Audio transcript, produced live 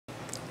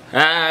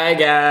Hi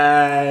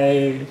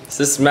guys, this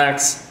is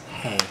Max.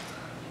 Hey.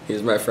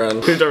 He's my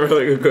friend. He's a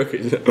really good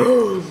cookies.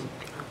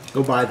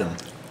 Go buy them.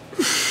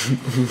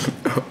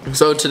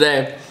 So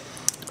today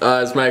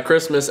is my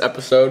Christmas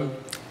episode,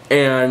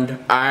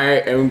 and I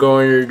am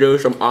going to do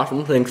some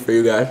awesome things for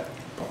you guys.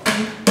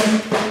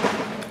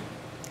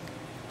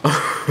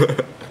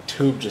 The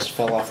tube just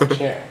fell off the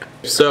chair.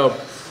 So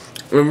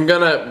I'm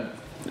gonna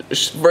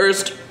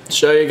first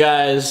show you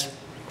guys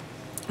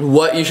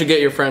what you should get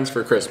your friends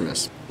for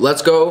Christmas.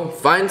 Let's go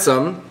find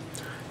some,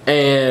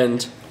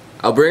 and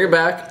I'll bring it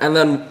back, and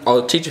then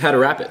I'll teach you how to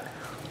wrap it.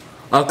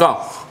 Let's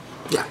go.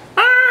 Yeah.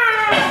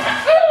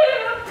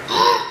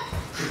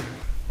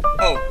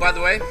 Oh, by the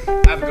way,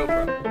 I have a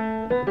GoPro.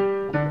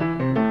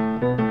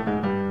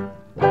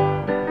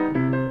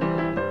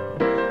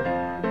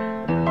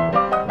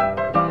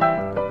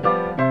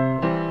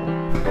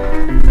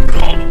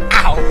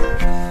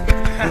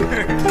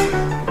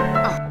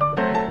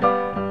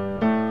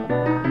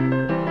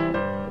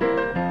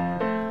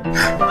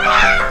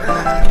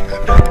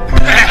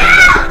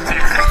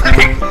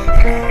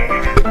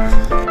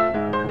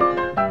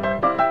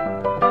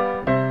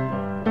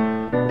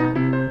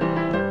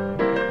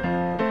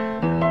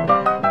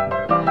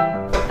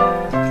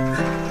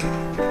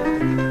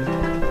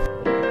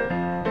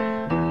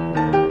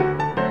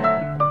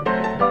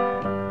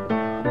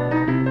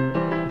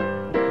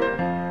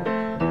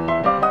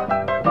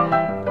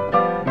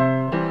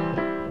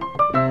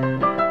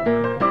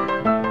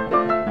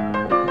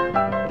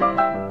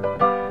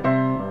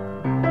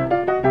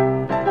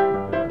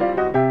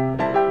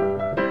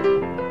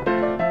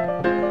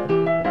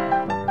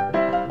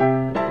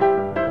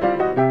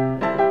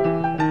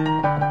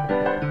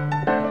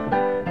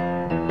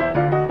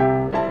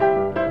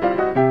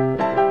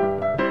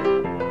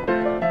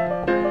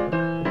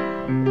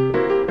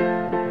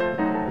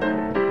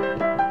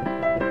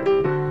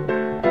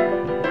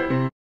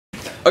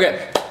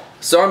 Okay,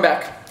 so I'm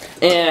back,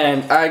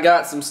 and I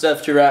got some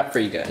stuff to wrap for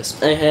you guys.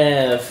 I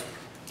have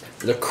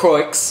the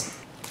Croix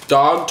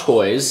dog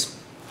toys,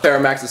 pair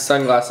of Max's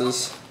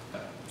sunglasses,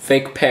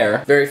 fake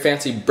pear, very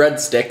fancy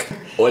breadstick,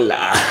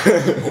 hola,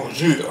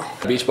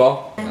 beach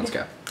ball, let's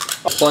go,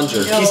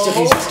 plunger,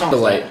 the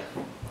light.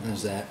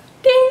 What's that?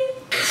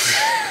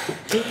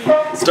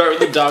 Start with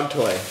the dog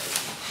toy.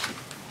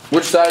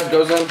 Which side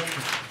goes in?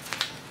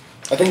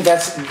 I think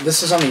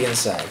this is on the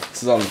inside.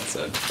 This is on the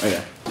side.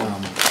 Okay.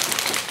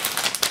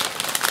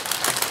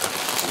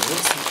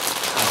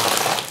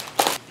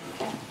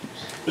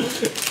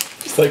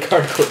 It's like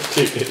hardcore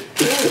chicken.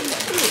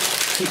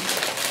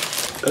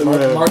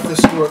 Martha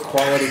Stewart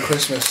quality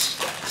Christmas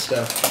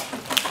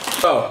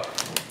stuff. Oh,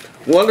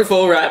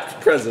 wonderful wrapped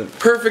present.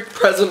 Perfect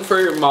present for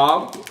your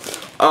mom.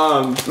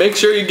 Make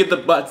sure you get the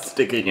butt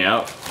sticking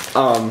out.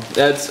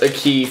 That's a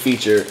key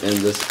feature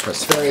in this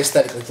present. Very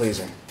aesthetically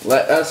pleasing.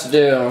 Let us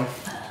do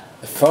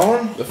the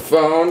phone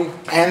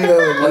and and the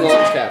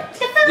lunch cap.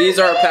 These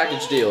are a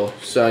package deal,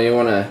 so you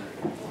want to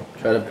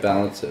try to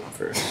balance it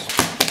first.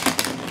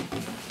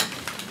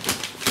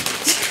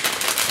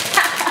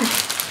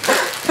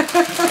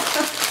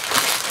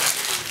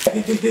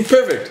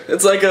 Perfect.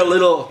 It's like a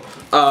little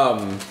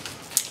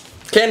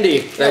candy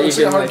that you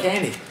can like like.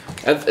 candy.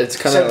 It's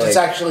kind of like. It's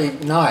actually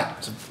not.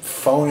 It's a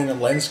phone and a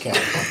lens cap.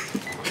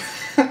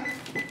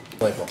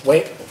 Label.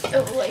 Wait.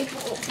 Oh,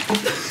 label.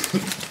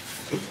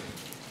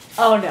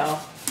 Oh no.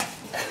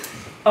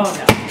 Oh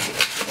no.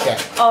 Okay.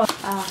 Oh.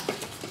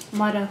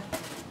 Motto.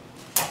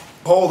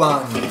 Hold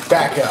on.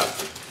 Back up.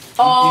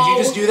 Oh. Did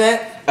you just do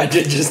that? I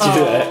did just do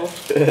that.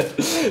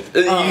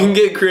 You can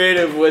get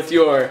creative with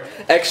your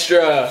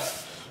extra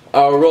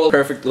roll.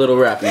 Perfect little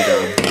wrapping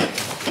gum.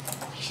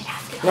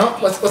 No.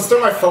 Let's throw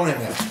my phone in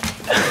there.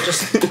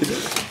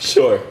 Just.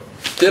 Sure.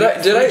 Did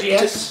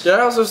I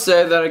also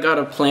say that I got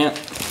a plant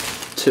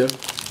too?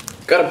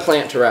 Got a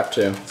plant to wrap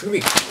too. It's gonna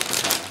be.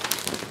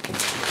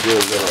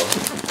 Really little.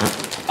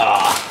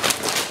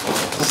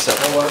 So.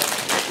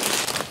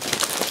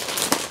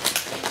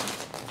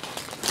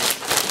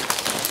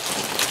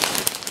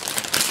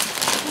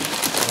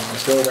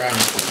 Let's go around.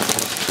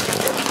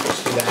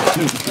 Let's do that.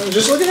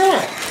 Just look at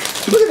that.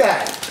 Look at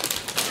that.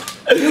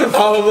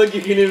 Oh look,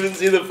 you can even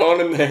see the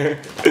phone in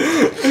there.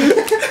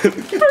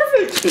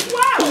 Perfect.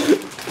 Wow.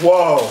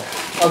 Whoa.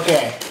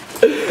 Okay.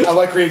 I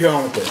like where you're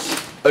going with this.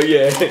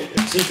 Okay.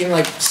 So you can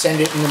like send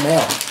it in the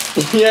mail.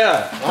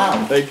 Yeah.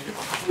 Wow. Like,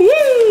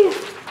 woo!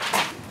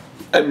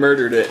 I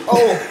murdered it. Oh.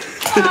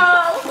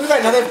 Look at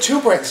that. Now they have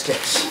 2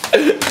 breadsticks.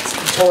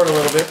 Tore it a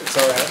little bit. It's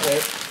alright.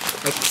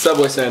 Right?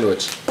 Subway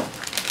sandwich.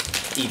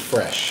 Eat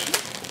fresh.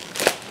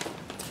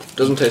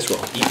 Doesn't taste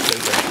raw. Eat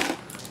flavor.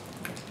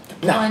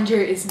 No.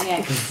 Plunger is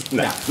next.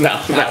 No. It's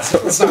not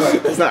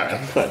right. It's not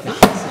right.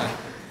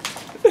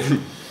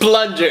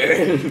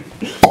 Plunger.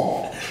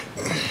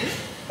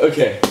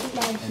 Okay.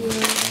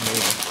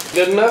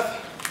 Good enough?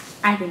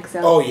 I think so.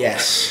 Oh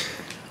yes.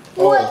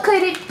 What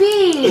could it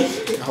be?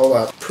 Hold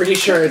up. Pretty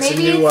sure it's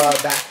Maybe a new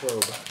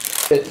bathrobe.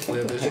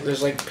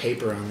 There's like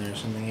paper on there or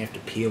something. You have to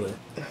peel it.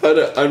 How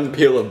to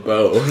unpeel a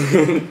bow.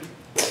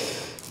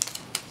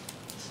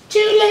 Too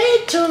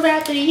late to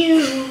wrap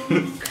you.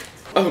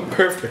 Oh,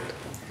 perfect.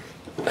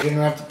 You don't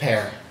have to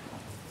pair.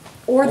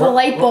 Or the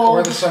light bulb.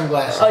 Or the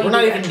sunglasses. Oh, you We're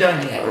not do even that.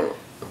 done yet.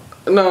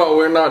 No,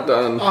 we're not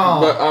done.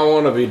 Oh. But I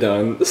want to be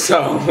done.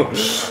 So,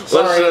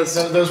 Sorry, let's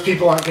just... those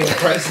people aren't getting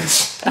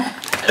presents.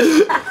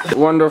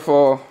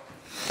 Wonderful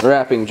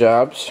wrapping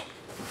jobs.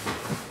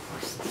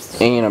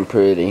 Ain't I'm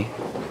pretty.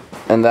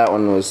 And that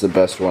one was the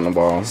best one of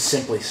all.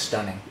 Simply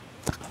stunning.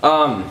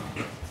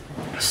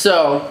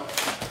 So,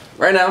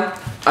 right now,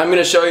 I'm going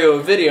to show you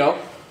a video.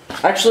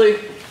 Actually,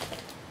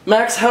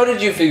 Max, how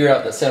did you figure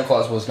out that Santa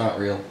Claus was not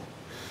real?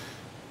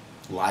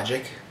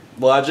 Logic.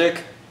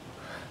 Logic?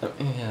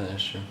 Yeah,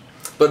 that's true.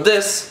 But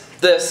this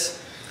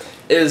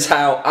is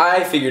how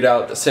I figured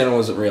out that Santa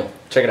wasn't real.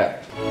 Check it out.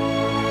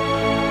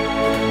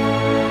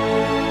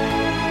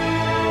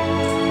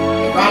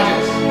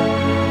 Rogers,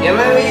 Yeah,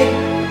 baby?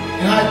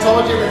 you know I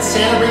told you that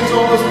Santa brings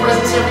all those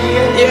presents every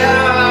year? Yeah,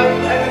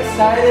 I'm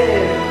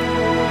excited.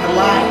 I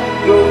lied.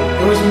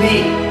 It was me.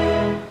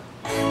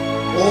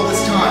 All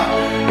this time.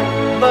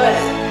 But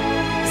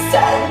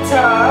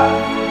Santa.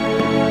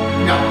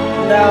 No.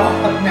 No.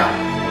 No.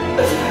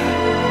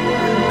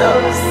 No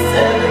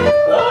Santa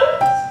Claus.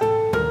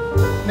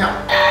 No.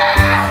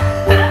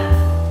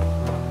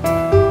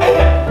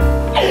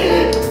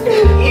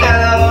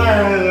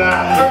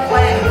 You're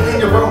playing to clean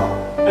your room.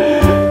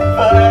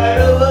 But I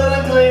don't want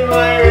to clean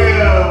my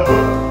room.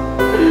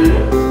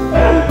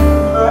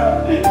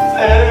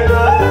 Santa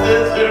Claus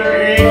is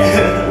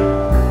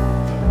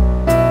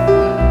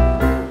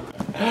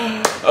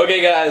real. Okay,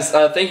 guys.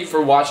 Thank you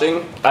for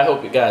watching. I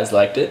hope you guys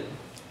liked it.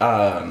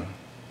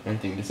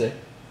 Anything to say?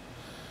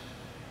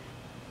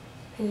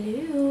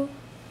 Hello.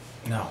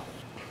 No.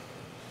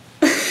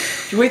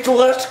 You ate the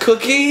last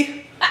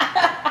cookie?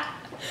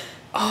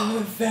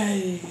 Oh,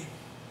 Faye.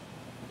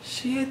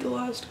 She ate the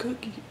last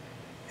cookie.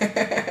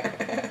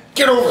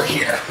 Get over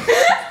here.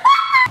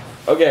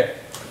 Okay,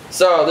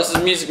 so this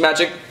is Music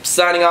Magic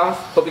signing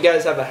off. Hope you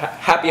guys have a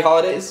happy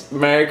holidays.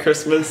 Merry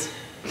Christmas.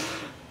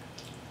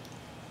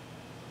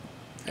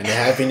 And a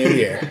Happy New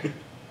Year.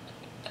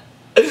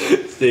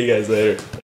 See you guys later.